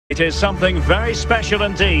It is something very special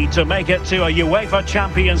indeed to make it to a UEFA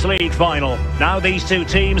Champions League final. Now these two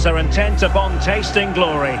teams are intent upon tasting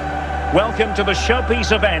glory. Welcome to the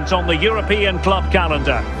showpiece event on the European club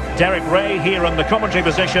calendar. Derek Ray here in the commentary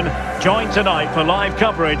position, joined tonight for live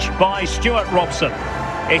coverage by Stuart Robson.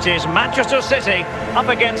 It is Manchester City up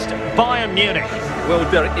against Bayern Munich.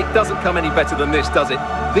 Well, Derek, it doesn't come any better than this, does it?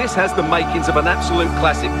 This has the makings of an absolute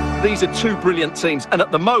classic. These are two brilliant teams, and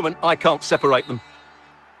at the moment, I can't separate them.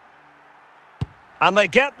 And they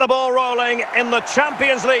get the ball rolling in the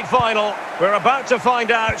Champions League final. We're about to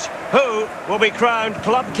find out who will be crowned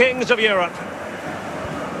Club Kings of Europe.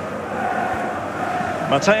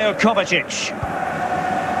 Mateo Kovacic.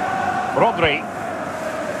 Rodri.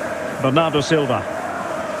 Bernardo Silva.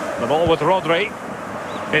 The ball with Rodri.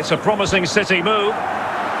 It's a promising City move.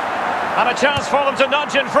 And a chance for them to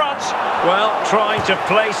nudge in front. Well, trying to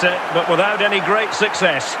place it, but without any great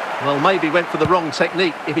success. Well, maybe went for the wrong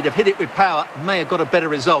technique. If he'd have hit it with power, may have got a better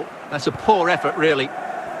result. That's a poor effort, really.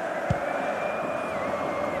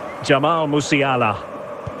 Jamal Musiala.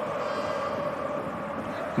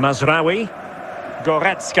 Mazraoui.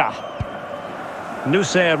 Goretzka.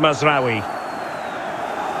 Nusser Mazraoui.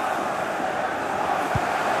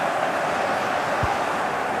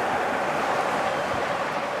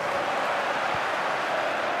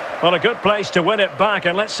 Well, a good place to win it back,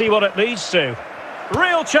 and let's see what it leads to.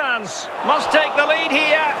 Real chance. Must take the lead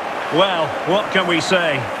here. Well, what can we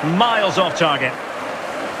say? Miles off target.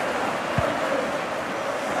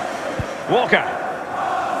 Walker.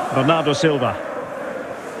 Bernardo Silva.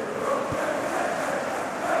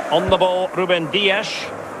 On the ball, Ruben Dias.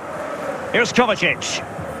 Here's Kovacic.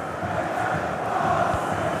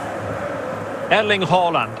 Erling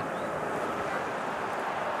Haaland.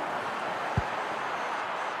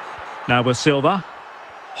 Now with Silva.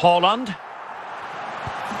 Haaland.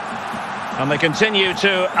 And they continue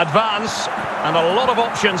to advance. And a lot of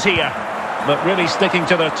options here. But really sticking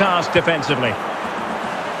to their task defensively.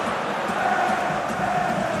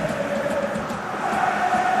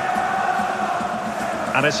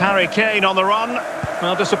 And it's Harry Kane on the run.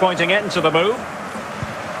 Well, disappointing end to the move.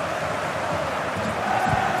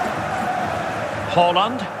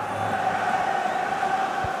 Haaland.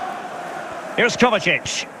 Here's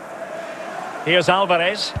Kovacic. Here's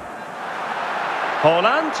Alvarez.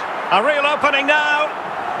 Haaland. A real opening now.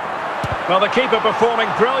 Well, the keeper performing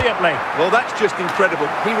brilliantly. Well, that's just incredible.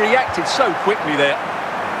 He reacted so quickly there.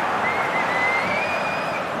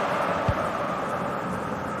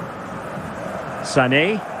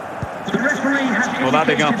 Sané. Well,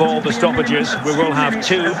 adding up all the stoppages, we will have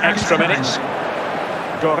 2 extra minutes.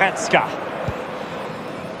 Goretzka.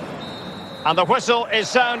 And the whistle is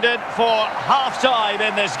sounded for half-time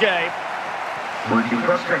in this game. Munchen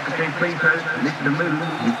prospects came free post, listen to move,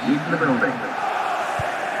 in the building.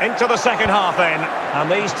 Into the second half then,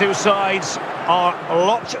 and these two sides are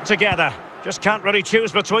locked together. Just can't really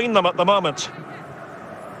choose between them at the moment.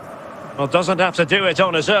 Well, doesn't have to do it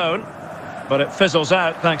on his own, but it fizzles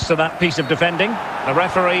out thanks to that piece of defending. The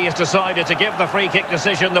referee has decided to give the free kick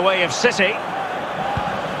decision the way of City.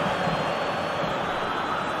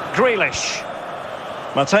 Grealish.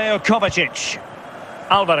 Mateo Kovacic.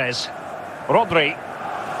 Alvarez. Rodri.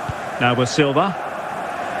 Now with Silva.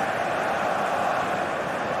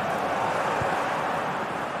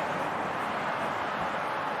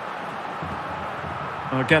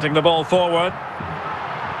 Getting the ball forward.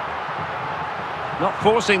 Not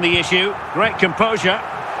forcing the issue. Great composure.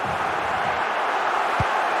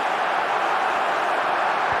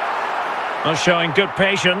 Not showing good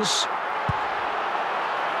patience.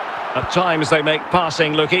 At times they make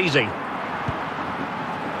passing look easy.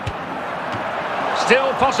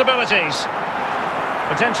 Still possibilities.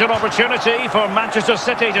 Potential opportunity for Manchester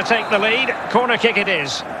City to take the lead. Corner kick it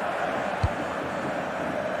is.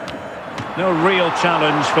 No real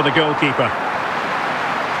challenge for the goalkeeper.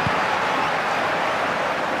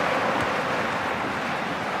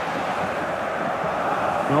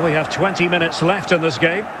 Well, we have 20 minutes left in this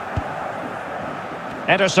game.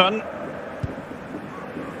 Ederson.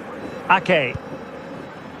 Ake.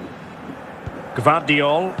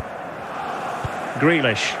 Gvardiol.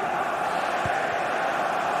 Grealish.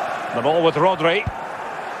 The ball with Rodri.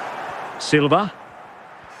 Silva.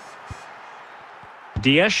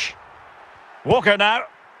 Dias. Walker now.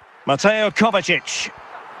 Mateo Kovacic.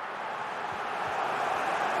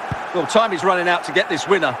 Well, time is running out to get this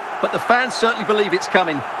winner, but the fans certainly believe it's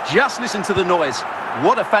coming. Just listen to the noise.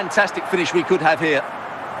 What a fantastic finish we could have here.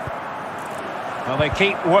 Well, they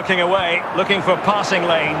keep working away, looking for passing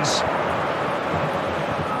lanes.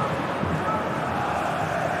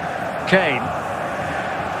 Kane.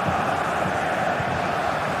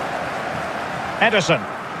 Ederson.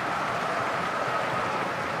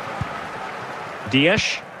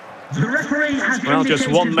 Dias. The referee has Well, just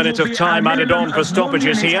 1 minute of time added on for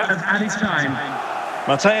stoppages here.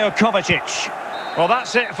 Mateo Kovacic. Well,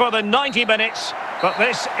 that's it for the 90 minutes, but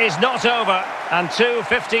this is not over, and 2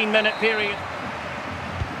 15-minute periods.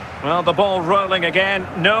 Well, the ball rolling again,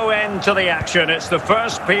 no end to the action. It's the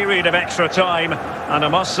first period of extra time, and I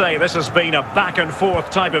must say this has been a back-and-forth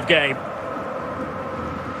type of game.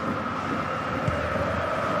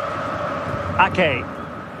 Ake.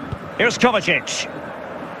 Here's Kovacic.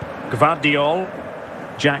 Gvardiol.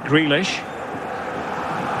 Jack Grealish.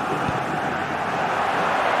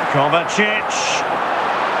 Kovacic.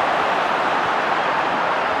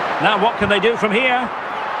 Now what can they do from here?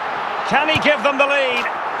 Can he give them the lead?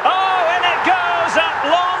 Oh, and it goes at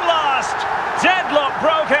long last. Deadlock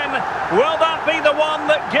broken. Will that be the one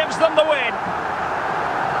that gives them the win?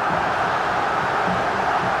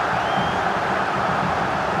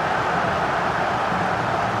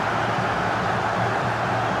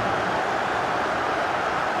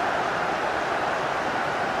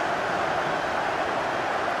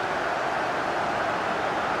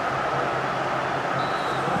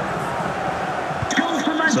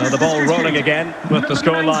 So the ball rolling again with the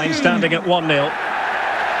scoreline standing at 1-0.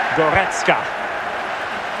 Goretzka.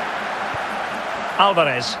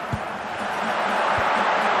 Alvarez.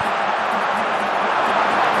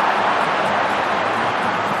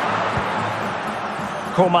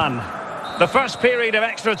 Coman. The first period of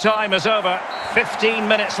extra time is over. 15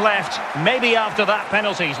 minutes left. Maybe after that,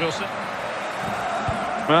 penalties, we'll see.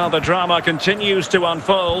 Well, the drama continues to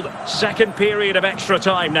unfold. Second period of extra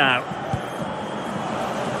time now.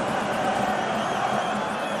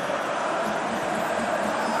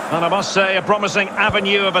 And I must say, a promising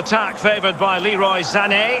avenue of attack favoured by Leroy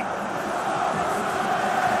Sané.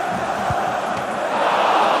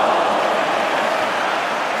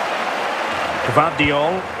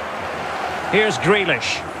 Gvardiol. Here's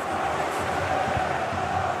Grealish.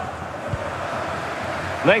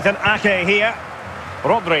 Nathan Ake here.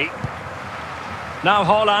 Rodri. Now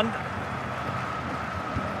Haaland.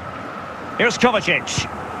 Here's Kovacic.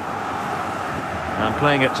 And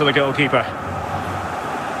playing it to the goalkeeper.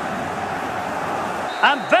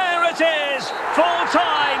 And there it is, full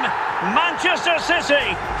time, Manchester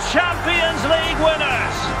City, Champions League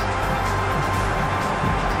winners.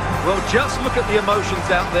 Well, just look at the emotions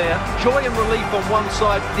out there. Joy and relief on one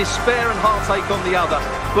side, despair and heartache on the other.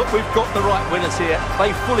 But we've got the right winners here. They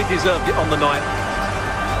fully deserved it on the night.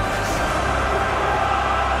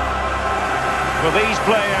 For these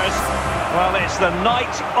players, well, it's the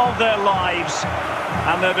night of their lives.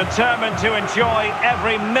 And they're determined to enjoy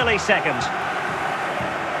every millisecond.